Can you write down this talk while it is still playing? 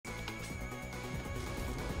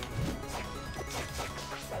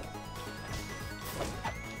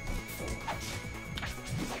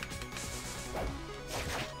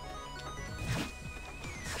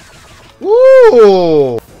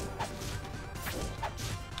Ooh!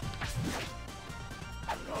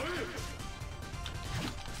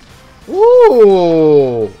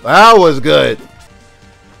 Ooh! That was good.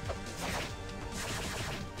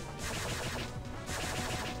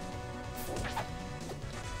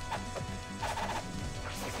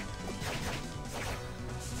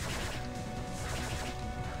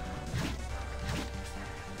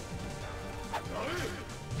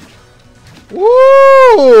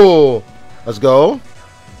 Woo! Let's go.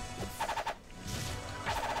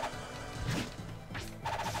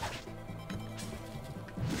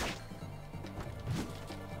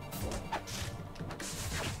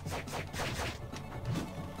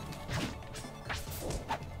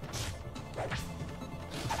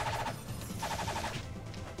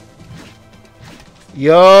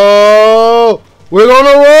 Yo! We're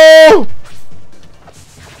gonna roll!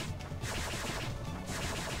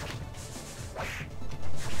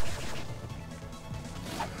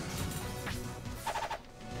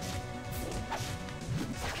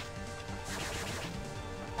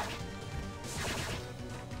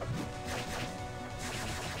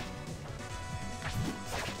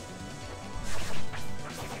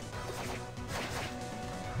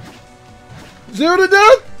 Zero to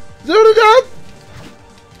death! Zero to death!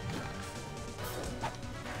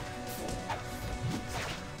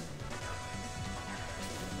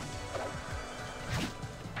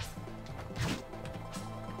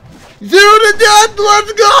 Zero to death!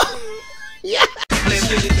 Let's go! Yeah!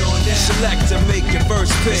 Select and make your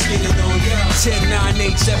first pick. 10, 9,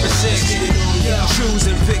 8, 7, 6. Choose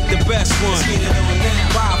and pick the best one.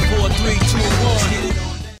 5, 4, 3, 2, 1.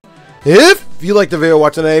 If you like the video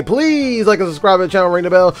watching today, please like and subscribe to the channel, ring the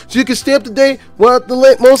bell so you can stay up to date with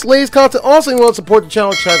the most latest content. Also, if you want to support the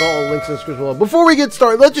channel, check out all the links in the description below. Before we get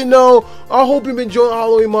started, let you know, I hope you've been enjoying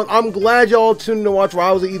Halloween month. I'm glad y'all tuned in to watch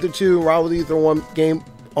Rivals of Aether 2, Rivals of Aether 1 game.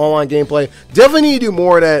 Online gameplay. Definitely need to do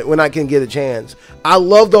more of that when I can get a chance. I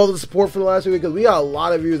loved all the support for the last week because we got a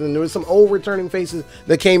lot of views and there was some old returning faces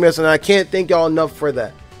that came in, and I can't thank y'all enough for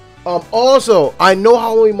that. Also, I know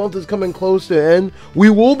Halloween month is coming close to the end. We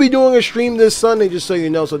will be doing a stream this Sunday, just so you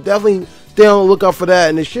know, so definitely stay on the lookout for that,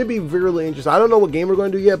 and it should be really interesting. I don't know what game we're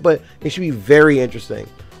going to do yet, but it should be very interesting.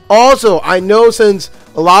 Also, I know since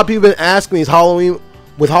a lot of people have been asking me, is Halloween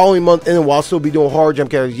with Halloween month and will I still be doing horror jam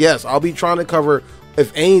characters? Yes, I'll be trying to cover,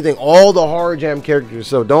 if anything, all the horror jam characters,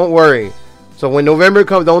 so don't worry. So when November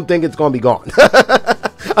comes, don't think it's going to be gone.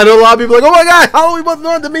 I know a lot of people are like, oh my god, Halloween month,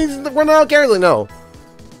 no, that means we're not on characters. Like, no.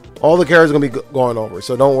 All the characters are going to be going over,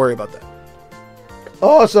 so don't worry about that.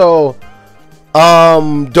 Also,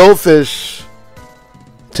 Dopefish,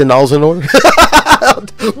 $10 in order.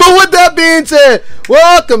 But with that being said,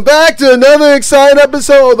 welcome back to another exciting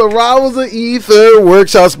episode of the Rivals of Aether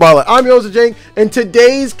Workshop Spotlight. I'm your host, Jank, and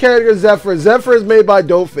today's character is Zephyr. Zephyr is made by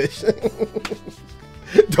Dopefish.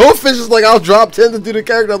 Dopefish is like, I'll drop 10 to do the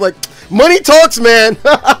character. I'm like, money talks, man.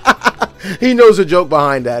 He knows the joke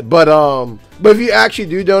behind that. But if you actually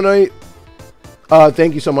do donate,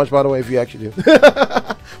 thank you so much, by the way, if you actually do.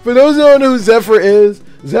 For those who don't know who Zephyr is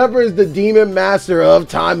the demon master of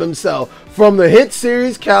time himself from the hit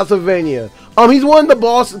series Castlevania. He's one of the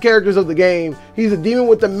boss characters of the game. He's a demon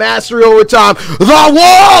with the mastery over time, the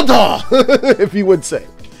world, if you would say.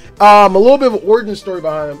 A little bit of an origin story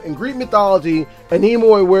behind him. In Greek mythology and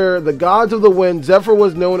Nemoi, where the gods of the wind, Zephyr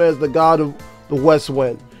was known as the god of the west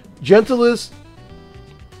wind. Gentlest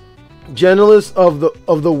of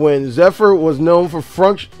the wind, Zephyr was known for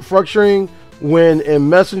fructuring wind and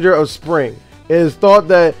messenger of spring. It is thought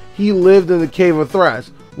that he lived in the cave of Thrash.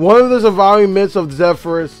 One of the surviving myths of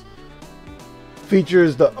Zephyr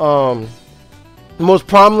features the most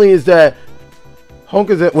prominently is that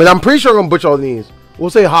well, I'm pretty sure I'm gonna butcher all these.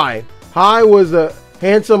 We'll say Hai. Hai was a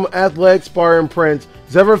handsome, athletic Spartan prince.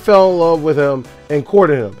 Zephyr fell in love with him and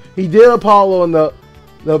courted him. He did Apollo in the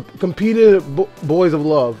competed boys of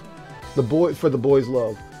love. The boys'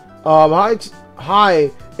 love.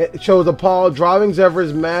 Hai chose Apollo, driving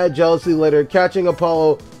Zephyr's mad jealousy later, catching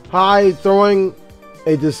Apollo. Hai throwing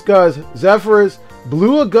a disgust. Zephyrus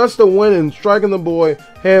blew a gust of wind and striking the boy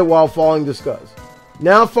head while falling disgust.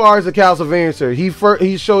 Now, as far as the Castlevania series,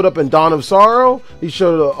 he showed up in Dawn of Sorrow. He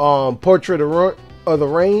showed a Portrait of the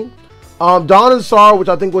Rain. Dawn of Sorrow, which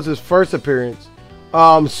I think was his first appearance.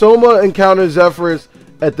 Soma encounters Zephyr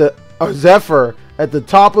at the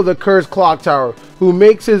top of the cursed clock tower, who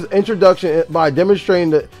makes his introduction by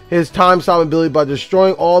demonstrating his time-stopping ability by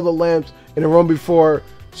destroying all the lamps in the room before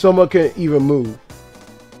Soma can even move.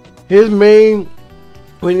 His main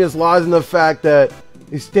weakness lies in the fact that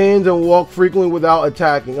he stands and walks frequently without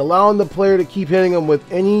attacking, allowing the player to keep hitting him with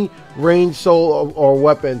any ranged soul or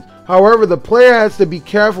weapons. However, the player has to be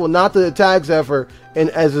careful not to attack Zephyr and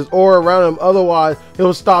as his aura around him, otherwise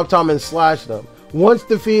he'll stop time and slash them. Once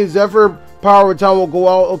defeated, Zephyr power with time will go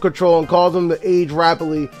out of control and cause him to age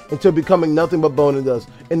rapidly until becoming nothing but bone and dust.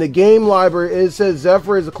 In the game library, it says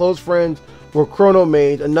Zephyr is a close friend with Chrono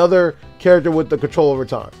Mage, another character with the control over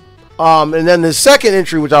time. And then the second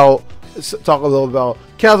entry, which I'll talk a little about,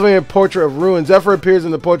 Castlevania Portrait of Ruin. Zephyr appears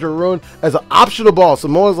in the Portrait of Ruin as an optional boss, so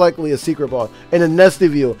most likely a secret boss, and a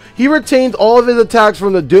nested view. He retains all of his attacks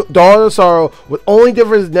from the Dawn of Sorrow, with only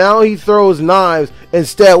difference now he throws knives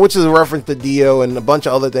instead, which is a reference to Dio and a bunch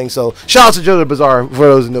of other things. So shout out to JoJo Bizarre for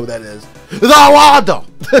those who know what that is. Zawado!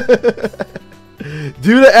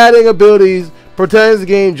 Due to adding abilities, protagonist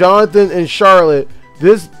game Jonathan and Charlotte,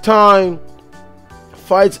 this time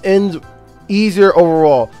fights ends easier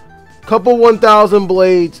overall. Couple 1,000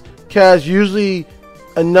 blades cast usually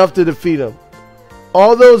enough to defeat him.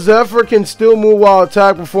 Although Zephyr can still move while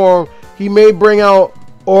attack perform, he may bring out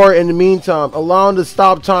aura in the meantime, allowing the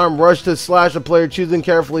stop time rush to slash a player, choosing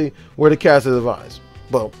carefully where to cast his device.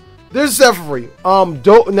 Boom. There's Zephyr for you.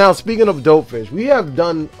 Now speaking of Dopefish, we have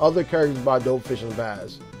done other characters by Dopefish in the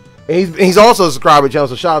past. And he's also a subscriber channel,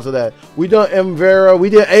 so shout out to that. We done M Vera, we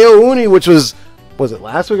did Ao Uni, which was it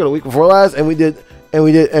last week or the week before last?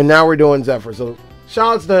 And now we're doing Zephyr. So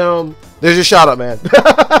shout outs to him. There's your shout out, man.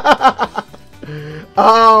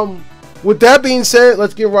 With that being said,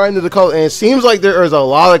 let's get right into the color. And it seems like there is a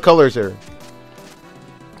lot of colors here.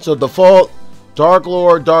 So default, Dark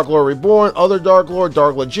Lord Reborn, Other Dark Lord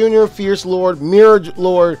Jr., Fierce Lord, Mirror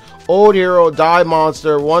Lord, Old Hero, Die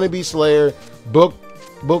Monster, Wannabe Slayer,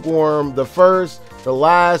 Bookworm, the First, the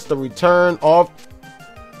Last, the Return, Off.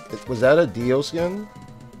 Was that a Dio skin?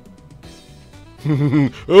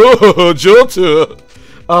 Oh, Jota.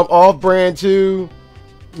 Off-brand 2,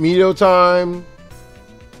 Mito Time,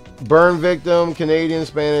 Burn Victim, Canadian,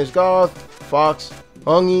 Spanish Goth, Fox,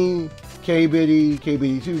 Hungy, KBD,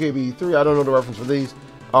 KBD2, KBD3. I don't know the reference for these.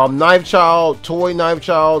 Knife Child, Toy Knife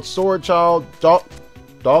Child, Sword Child,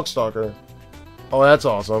 Dog Stalker. Oh, that's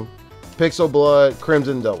awesome. Pixel Blood,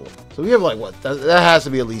 Crimson Double. So we have like what? That has to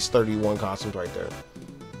be at least 31 costumes right there.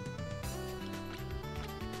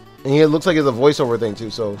 And it looks like it's a voiceover thing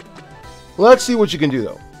too, so let's see what you can do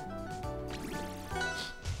though.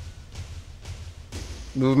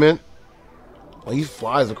 Movement. Oh, he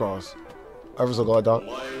flies across. Ever so glad, Doc.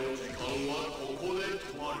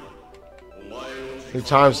 Your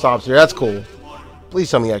time stops here. That's cool.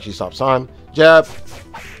 Please tell me he actually stops time. Jab.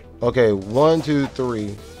 Okay, 1, 2, 3.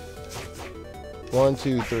 1,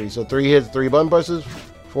 2, 3. So 3 hits, 3 button presses.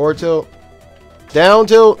 Forward tilt. Down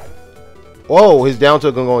tilt. Whoa, his down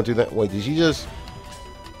tilt can go into that. Wait, did she just...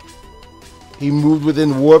 He moved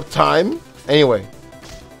within warp time? Anyway.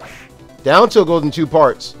 Down tilt goes in 2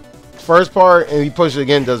 parts. First part, and he pushes it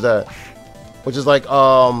again, does that. Which is like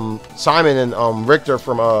Simon and Richter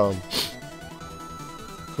from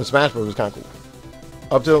Smash Bros. Was kind of cool.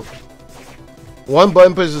 Up tilt. 1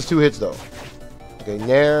 button pushes 2 hits though. Okay,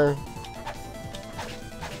 Nair.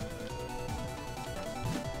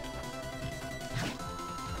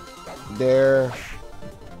 There.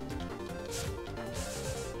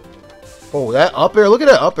 Oh, that up air. Look at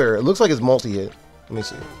that up air. It looks like it's multi-hit. Let me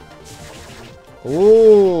see.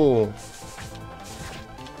 Ooh.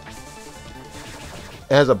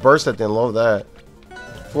 It has a burst at the end. Love that.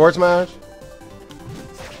 Forward smash.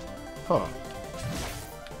 Huh.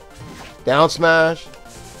 Down smash.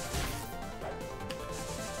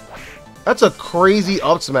 That's a crazy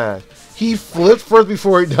up smash. He flips first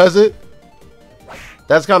before he does it.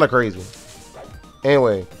 That's kind of crazy.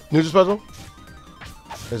 Anyway, neutral special.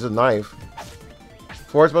 There's a knife.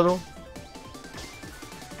 Forward special.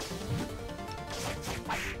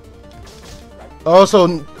 Oh,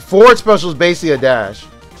 so forward special is basically a dash.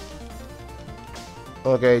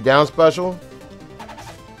 Okay, down special.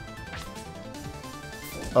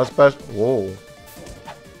 Up special. Whoa.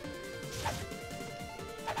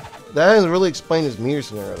 That doesn't really explain his mirror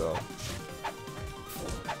scenario though.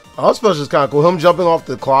 Up special is kind of cool. Him jumping off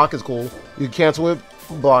the clock is cool. You can cancel it.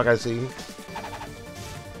 Block, I see.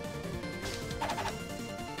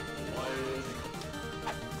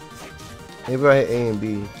 Maybe I hit A and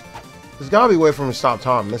B. There's gotta be a way for him to stop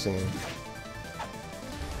time. I'm missing it.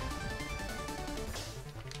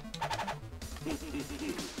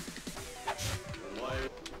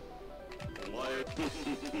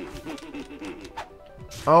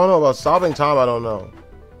 I don't know about stopping time. I don't know.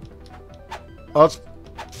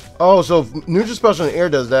 Oh, so neutral special in air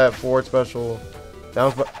does that. Forward special,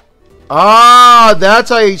 down special. Ah,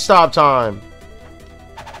 that's how you stop time.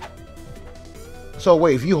 So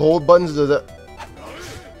wait, if you hold buttons, does that?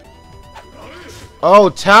 Oh,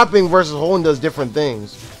 tapping versus holding does different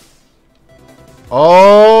things.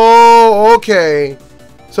 Oh, okay.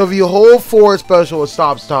 So if you hold forward special, it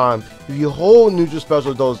stops time. If you hold neutral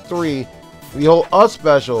special, it does 3. If you hold up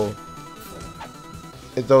special,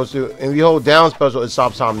 it does 2. And if you hold down special, it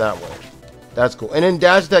stops time that way. That's cool. And then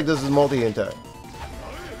dash attack, this is multi-attack.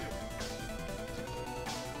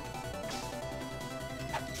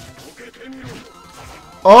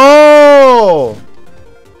 Oh!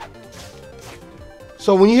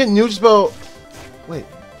 So when you hit neutral spell... Wait,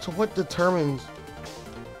 so what determines...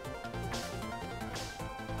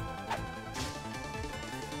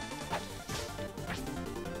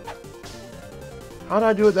 How did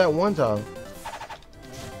I do it that one time?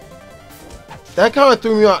 That kind of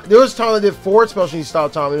threw me off. There was time I did forward special and he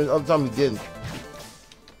stopped time, and the other time he didn't.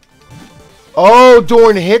 Oh,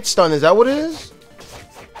 during hit stun, is that what it is?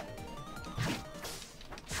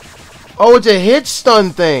 Oh, it's a hit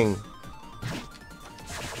stun thing.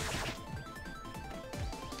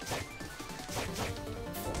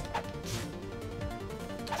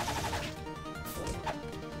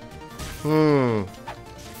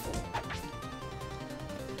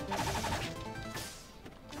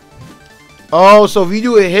 Oh, so if you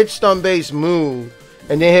do a hit stun based move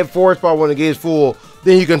and then hit forward spot when the gate is full,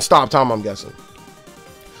 then you can stop time, I'm guessing.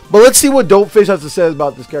 But let's see what Dopefish has to say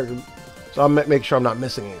about this character. So I'll make sure I'm not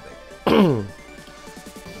missing anything.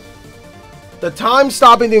 The time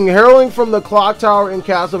stopping thing, heralding from the clock tower in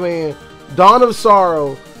Castlevania, Dawn of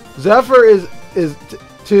Sorrow. Zephyr is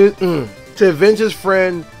to avenge his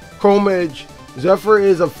friend Chromage. Zephyr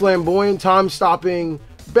is a flamboyant time stopping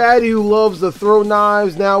baddie who loves to throw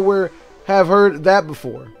knives. Now we have heard that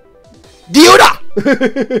before. Dioda!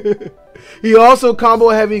 He also combo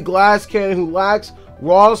heavy glass cannon who lacks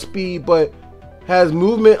raw speed but has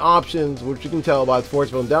movement options, which you can tell by the forward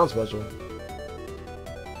spell and down special.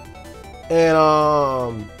 And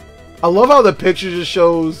I love how the picture just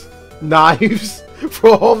shows knives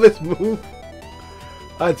for all this move.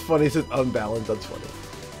 That's funny. It's just unbalanced. That's funny.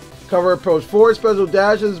 Cover approach. Forward special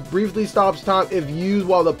dashes briefly stops time if used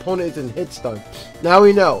while the opponent is in hit stun. Now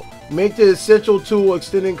we know. Make the essential tool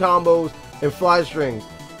extending combos and fly strings.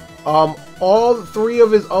 All 3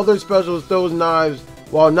 of his other specials throws knives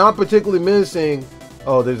while not particularly menacing.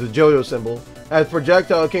 Oh, there's a JoJo symbol. As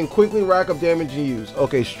projectile, it can quickly rack up damage and use.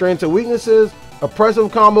 Okay, strengths and weaknesses. Oppressive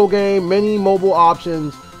combo game. Many mobile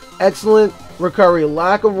options. Excellent recovery.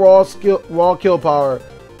 Lack of raw kill power.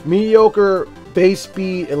 Mediocre base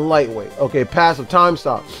speed and lightweight. Okay, passive time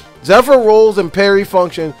stop. Zephyr rolls and parry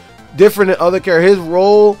function different than other characters. His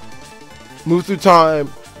roll, move through time,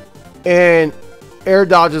 and air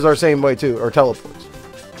dodges are same way too, or teleports.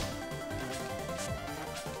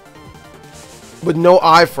 With no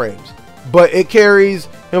iframes. But it carries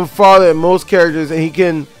him farther than most characters, and he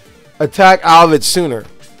can attack out of it sooner.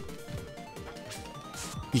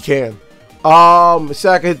 He can.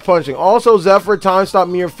 Second hit punching. Also, Zephyr time stop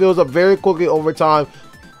mirror fills up very quickly over time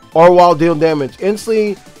or while dealing damage.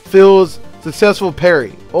 Instantly fills successful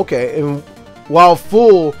parry. Okay, and while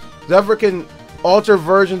full, Zephyr can alter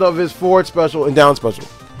versions of his forward special and down special.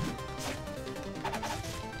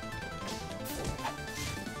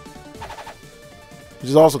 Which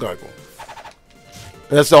is also kind of cool.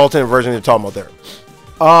 And that's the alternate version you're talking about there.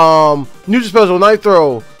 Neutral special, knife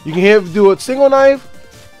throw. You can do a single knife.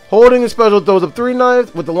 Holding a special throws up 3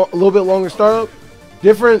 knives with a little bit longer startup.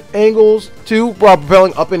 Different angles too, while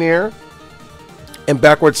propelling up in the air and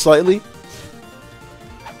backwards slightly.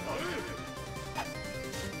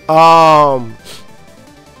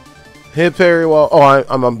 Hit parry while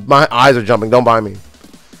my eyes are jumping. Don't buy me.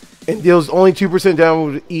 And deals only 2%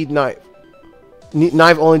 damage with each knife.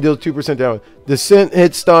 Knife only deals 2% damage. Descent,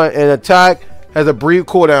 hit stun, and attack has a brief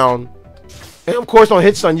cooldown. And of course, on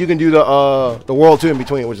hit stun, you can do the whirl 2 in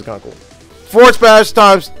between, which is kind of cool. Forward smash,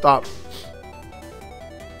 time stop.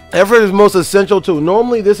 Effort is most essential tool.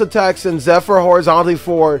 Normally, this attack sends Zephyr horizontally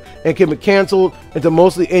forward and can be canceled into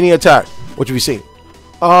mostly any attack, which we've seen.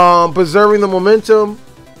 Preserving the momentum.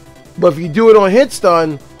 But if you do it on hit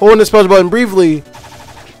stun, holding the special button briefly,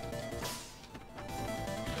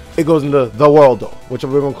 it goes into the world, though, which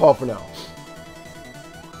we're going to call for now.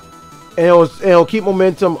 And it'll keep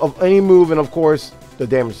momentum of any move, and of course the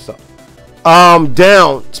damage stuff.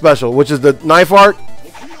 Down special, which is the knife arc.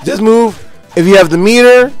 This move, if you have the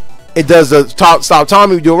meter, it does the stop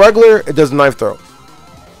time. If you do a regular, it does the knife throw,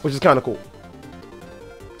 which is kind of cool.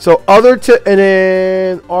 So and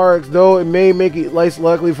then arcs, though it may make it less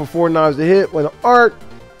likely for 4 knives to hit when an arc.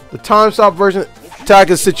 The time stop version attack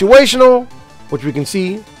is situational, which we can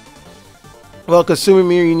see. Well, consuming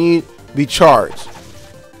meter you need to be charged.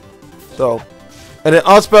 So And then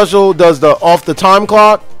up special does the off the time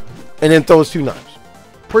clock and then throws 2 knives.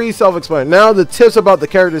 Pretty self-explanatory. Now the tips about the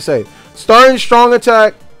character say. Starting strong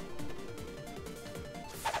attack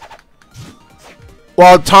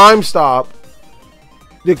while time stop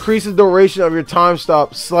decreases the duration of your time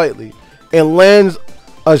stop slightly and lands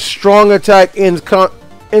a strong attack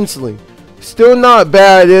instantly. Still not a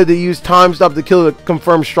bad idea to use time stop to kill a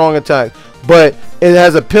confirmed strong attack, but it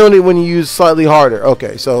has a penalty when you use slightly harder.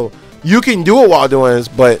 Okay, so you can do it while doing this,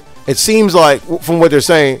 but it seems like from what they're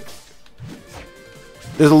saying,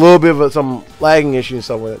 there's a little bit of some lagging issue and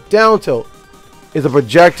stuff with it. Down tilt is a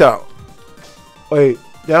projectile. Wait,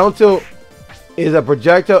 down tilt is a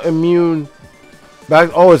projectile immune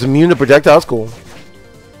back. Oh, it's immune to projectile. That's cool.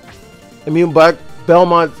 Immune back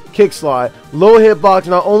Belmont kick slide. Low hitbox.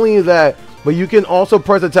 Not only that, but you can also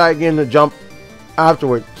press attack again to jump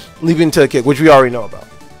afterwards, leaving to a kick, which we already know about.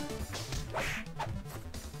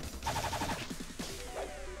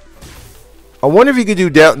 I wonder if you could do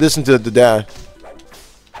this into the dash.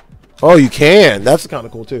 Oh, you can. That's kind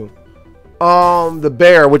of cool too. The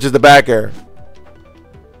bear, which is the back air.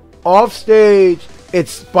 Off stage, it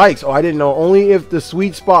spikes. Oh, I didn't know. Only if the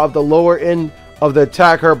sweet spot of the lower end of the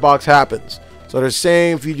attack hurt box happens. So they're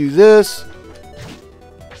saying if you do this,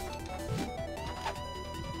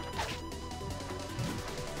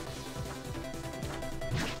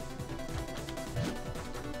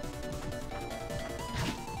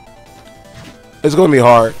 it's going to be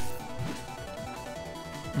hard.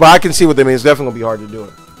 But I can see what they mean. It's definitely going to be hard to do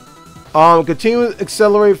it. Continue to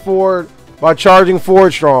accelerate forward by charging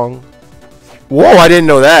forward strong. Whoa, I didn't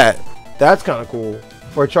know that. That's kind of cool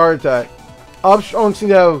for a charge attack. Up strong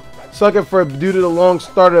seems to have sucker for due to the long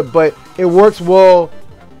starter, but it works well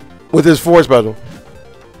with his forward special.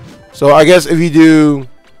 So I guess if you do,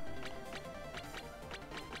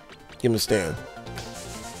 give him a stand.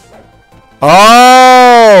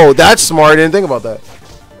 Oh, that's smart. I didn't think about that.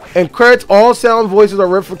 And credits, all sound voices are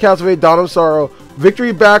ripped from Castlevania Dawn of Sorrow.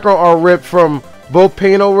 Victory background are ripped from both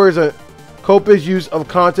Paintovers and Copa's use of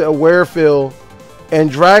content aware fill. And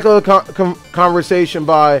Dracula conversation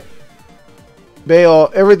by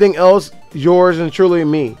Baal. Everything else yours and truly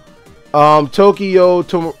me. Tokyo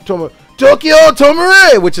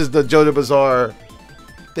Tomare, which is the JoJo Bizarre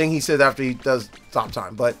thing he says after he does stop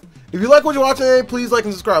time. But if you like what you're watching today, please like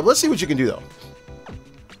and subscribe. Let's see what you can do though.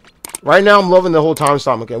 Right now, I'm loving the whole time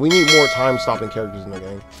stopping game. We need more time stopping characters in the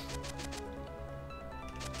game.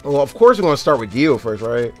 Well, of course, we're going to start with Dio first,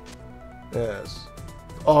 right? Yes.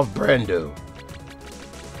 Off Brando.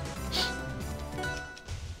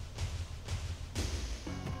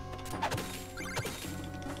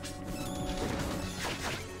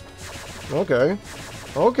 Okay.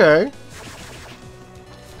 Okay.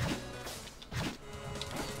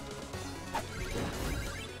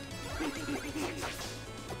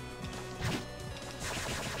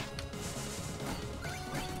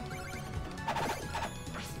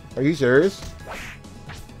 Are you serious?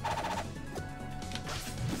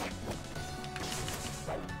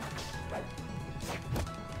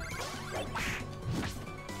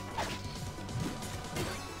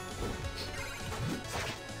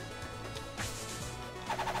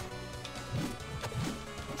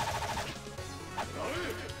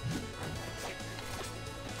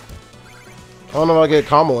 I don't know if I get a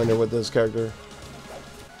combo in there with this character.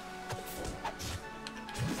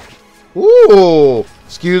 Ooh!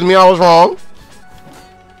 Excuse me, I was wrong.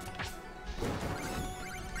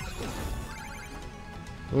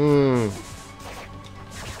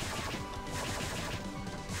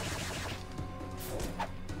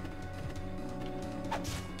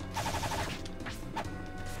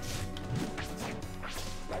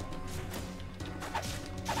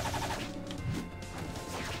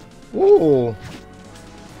 Ooh.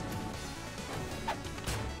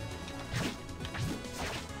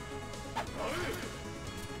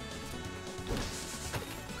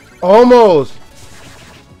 Almost.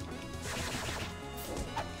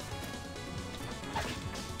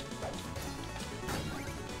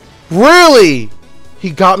 Really?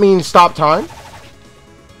 He got me in stop time?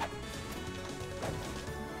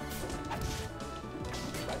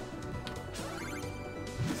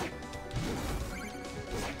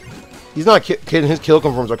 He's not kidding. His kill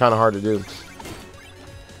confirms are kind of hard to do.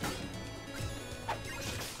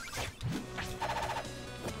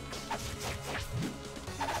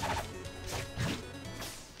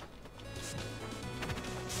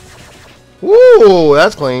 Ooh,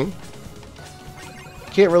 that's clean.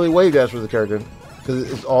 Can't really wave dash with the character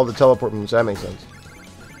because it's all the teleport moves. That makes sense.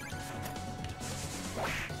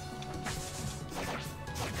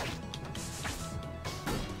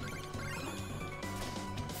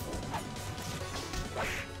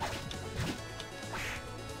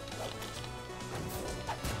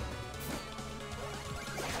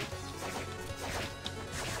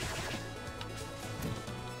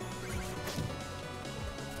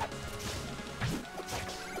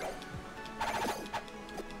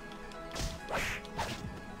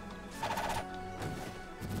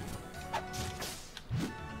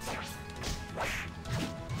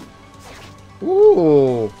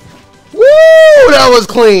 Ooh. Woo! That was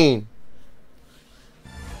clean.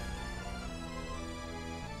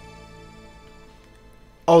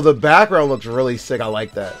 Oh, the background looks really sick. I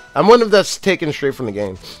like that. I wonder if that's taken straight from the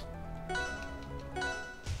game.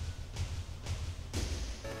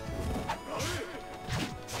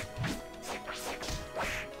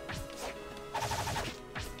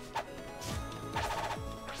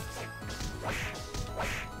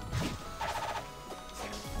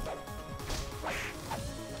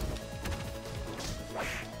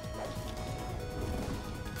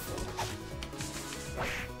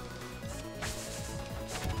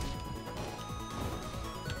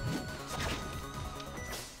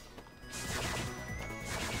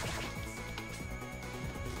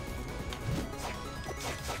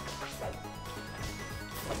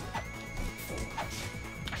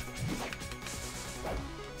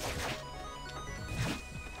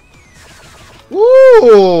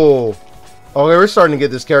 Woo! Okay, we're starting to get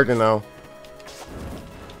this character now.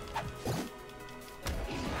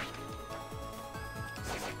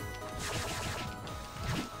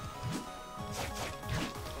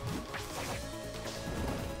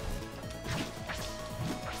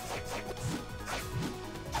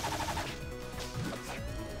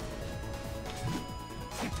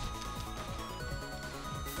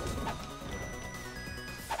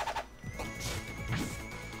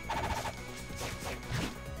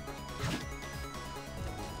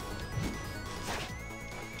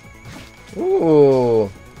 Ooh.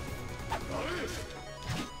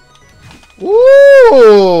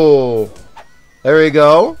 Ooh. There we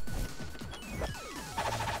go.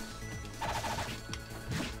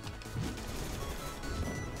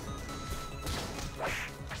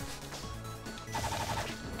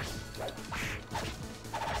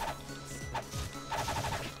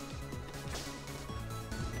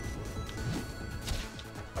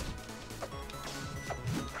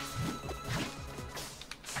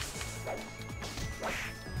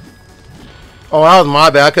 Oh, that was my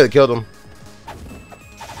bad. I could have killed him.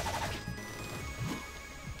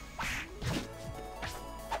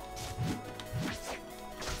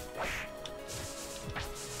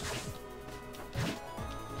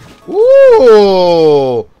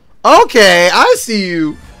 Ooh. Okay, I see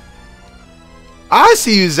you. I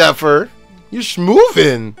see you, Zephyr. You're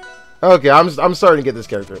moving. Okay, I'm starting to get this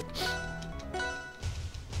character.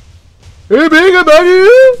 Hey, big about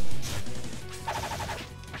you.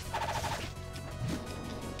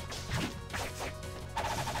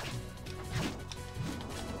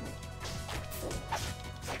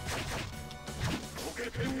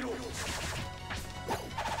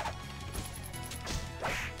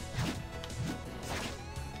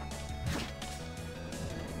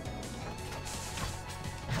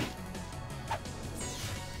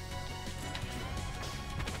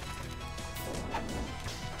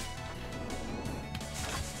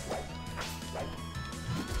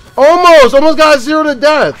 Almost got 0 to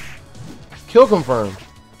death. Kill confirmed.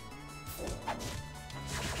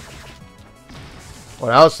 Oh,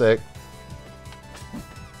 that was sick.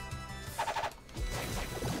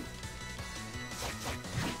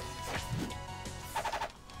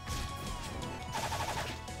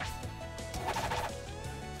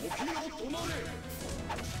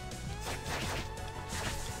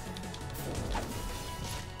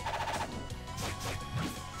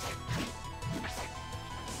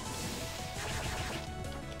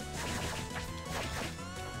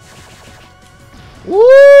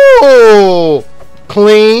 Woo!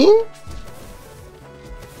 Clean.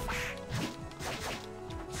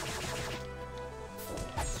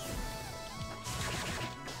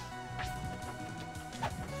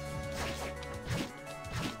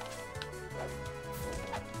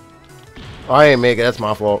 I ain't make it. That's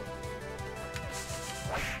my fault.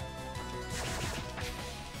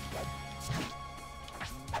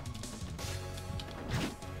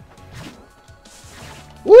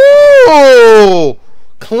 Woo!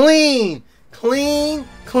 Clean, clean,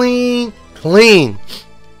 clean, clean.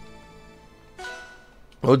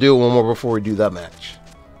 We'll do it one more before we do that match.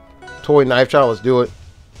 Toy knife child, let's do it.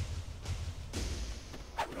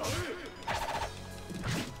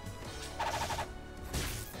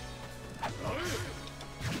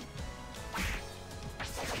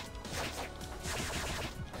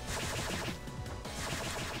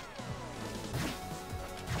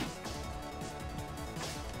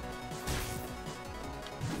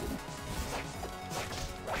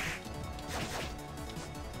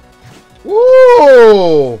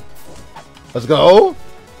 Woo! Let's go.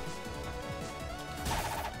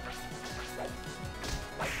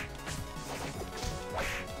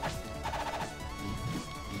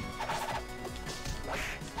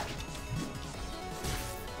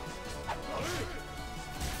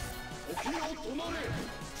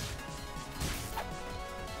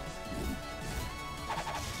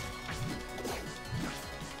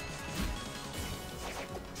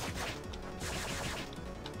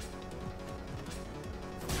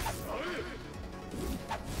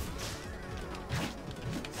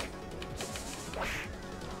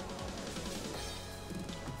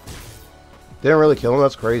 Didn't really kill him.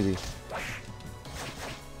 That's crazy.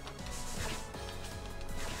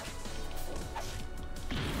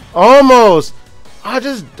 Almost. I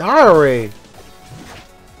just died already.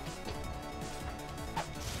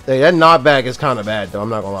 Hey, that knockback is kind of bad, though. I'm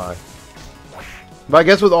not gonna lie. But I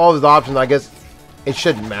guess with all his options, I guess it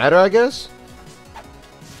shouldn't matter. I guess.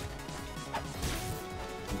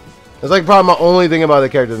 It's like probably my only thing about the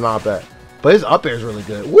character is knockback. But his up air is really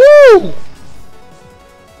good. Woo!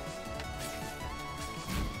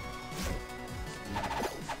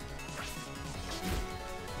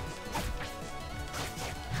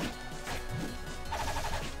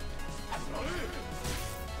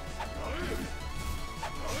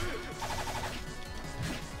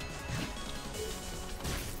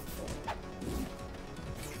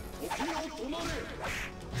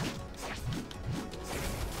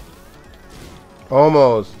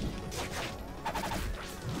 Almost.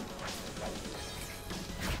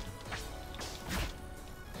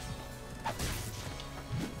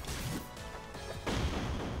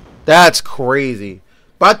 That's crazy.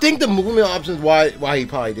 But I think the movement options why he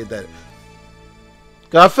probably did that.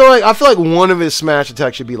 Cause I feel like one of his smash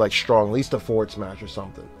attacks should be like strong, at least a forward smash or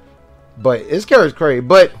something. But his character's crazy.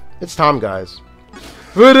 But it's time, guys.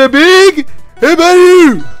 For the big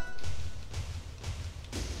Hibaju!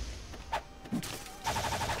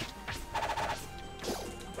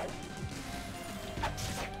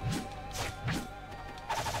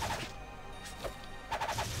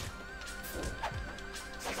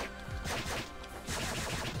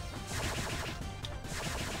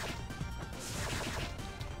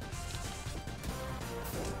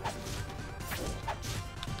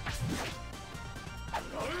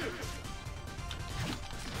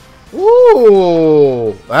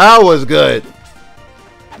 Ooh, that was good.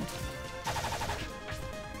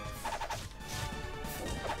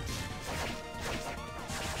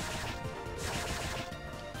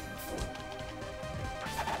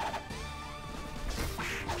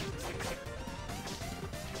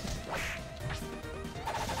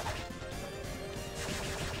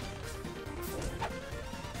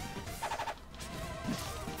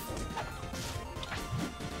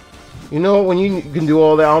 You know, when you can do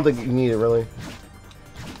all that, I don't think you need it, really.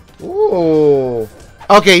 Ooh.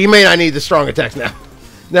 Okay, you may not need the strong attacks now.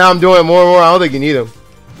 Now I'm doing it more and more. I don't think you need them.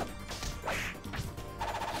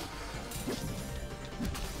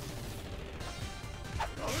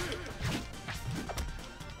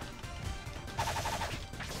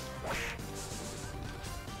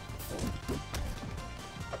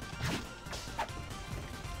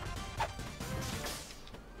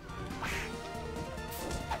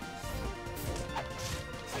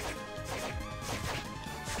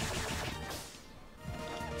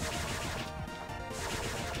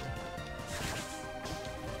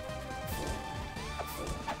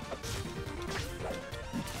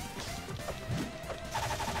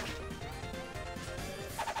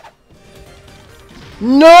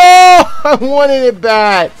 No! I wanted it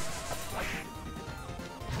bad.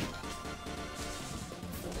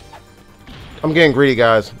 I'm getting greedy,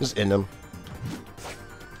 guys. Just end them.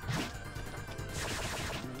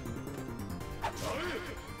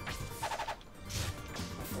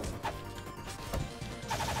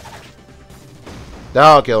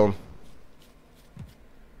 That'll kill him.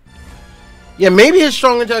 Yeah, maybe his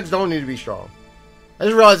strong attacks don't need to be strong. I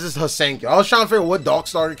just realized this is Hasenki. I was trying to figure out what Dark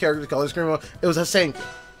starter character color screen was. It was Hasenki.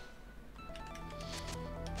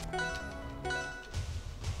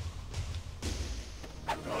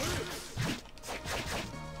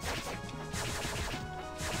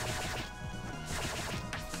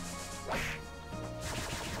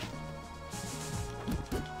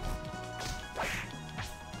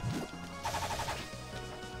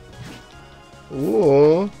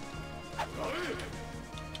 Ooh.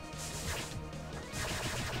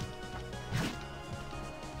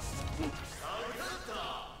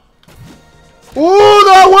 Ooh,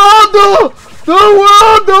 the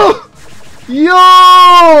world!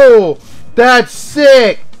 Yo! That's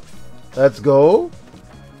sick! Let's go.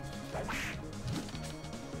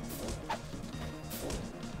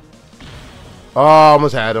 Oh, I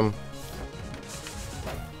almost had him.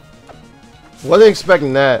 Wasn't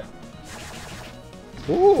expecting that.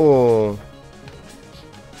 Ooh.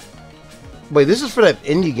 Wait, this is for that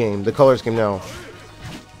indie game, the color scheme now.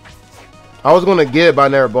 I was gonna get it, but I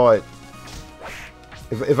never bought it.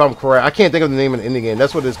 If I'm correct. I can't think of the name of the indie game.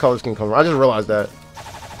 That's what this color scheme comes from. I just realized that.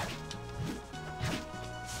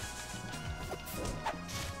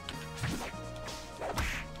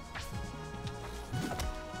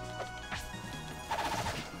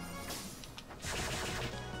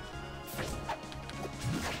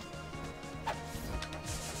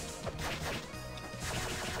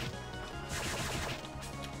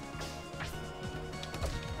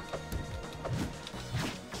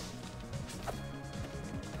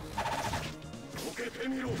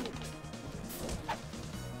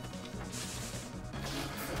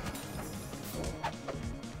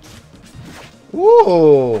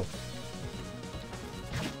 Whoa.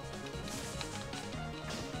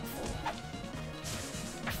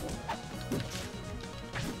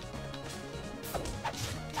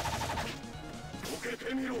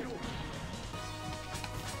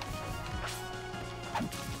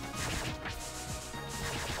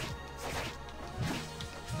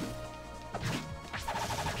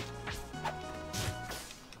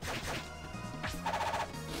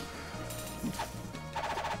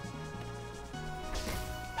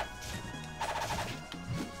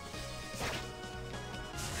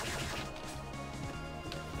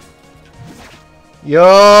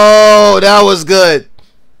 Yo, that was good.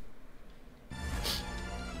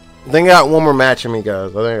 I think I got one more match in me,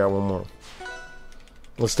 guys. I think I got one more.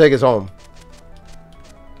 Let's take us home.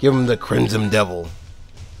 Give him the Crimson Devil.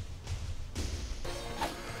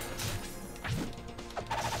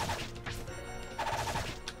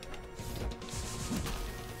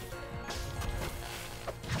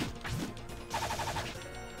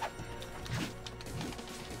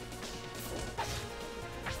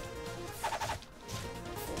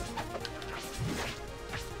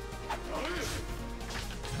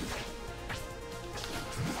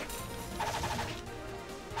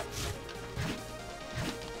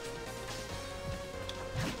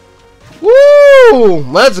 Woo!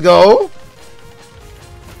 Let's go.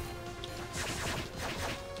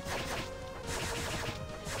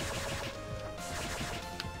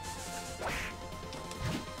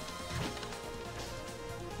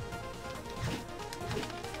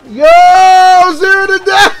 Yo! 0 to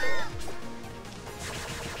death!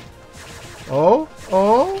 Oh?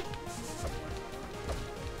 Oh?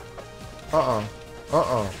 Uh-uh.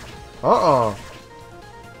 Uh-uh. Uh-uh.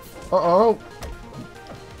 Uh-oh.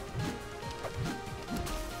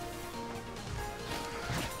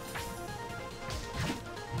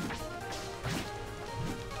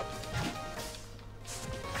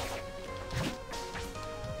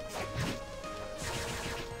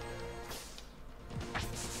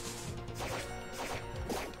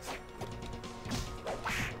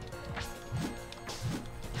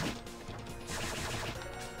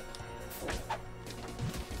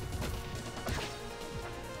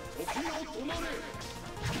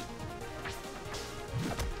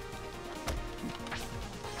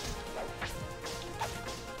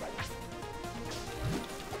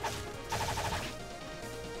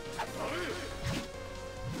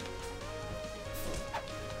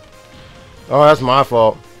 Oh, that's my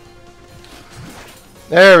fault.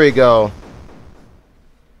 There we go.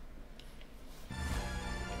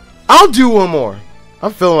 I'll do one more.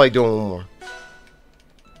 I'm feeling like doing one more.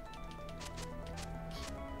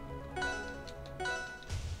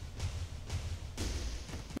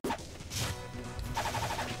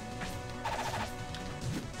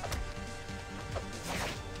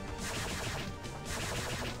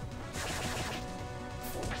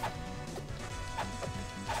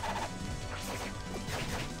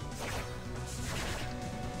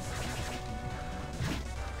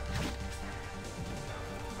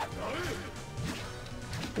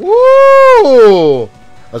 Woo!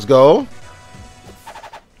 Let's go.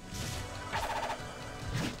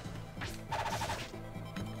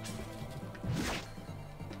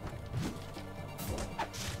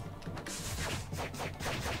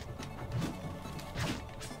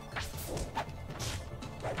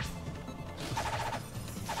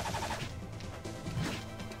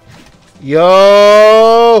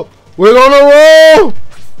 Yo! We're gonna roll!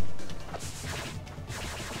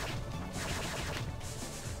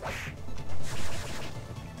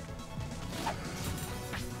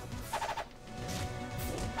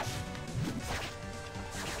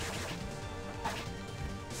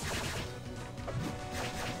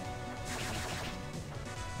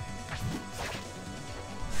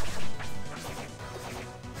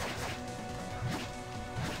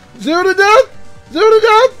 Zero to death! Zero to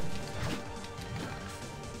death!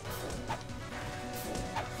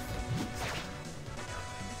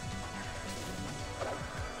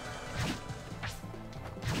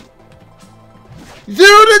 Zero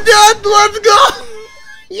to death! Let's go!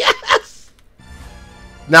 Yes!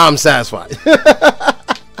 Now I'm satisfied.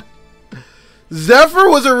 Zephyr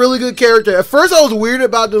was a really good character. At first I was weird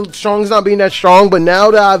about the Strong's not being that strong, but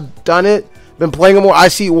now that I've done it, been playing him more, I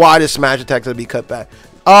see why the smash attacks would be cut back.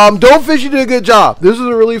 Don't Fish, you did a good job. This is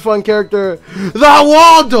a really fun character. The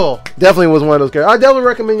Waldo definitely was one of those characters. I definitely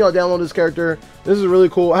recommend y'all download this character. This is really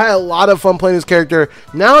cool. I had a lot of fun playing this character.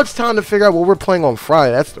 Now it's time to figure out what we're playing on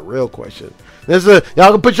Friday. That's the real question. This is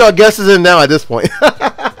y'all can put y'all guesses in now at this point.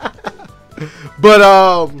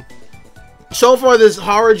 But So far, this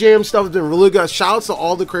Horror Jam stuff has been really good. Shouts to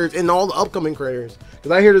all the creators and all the upcoming creators.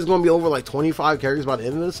 Because I hear there's going to be over like 25 characters by the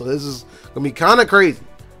end of this. So this is going to be kind of crazy.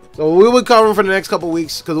 So we will cover them for the next couple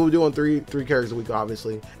weeks. Because we'll be doing three characters a week,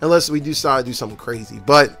 obviously. Unless we decide to do something crazy.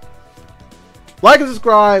 But like and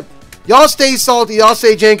subscribe. Y'all stay salty. Y'all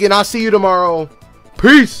stay janky. And I'll see you tomorrow.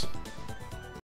 Peace.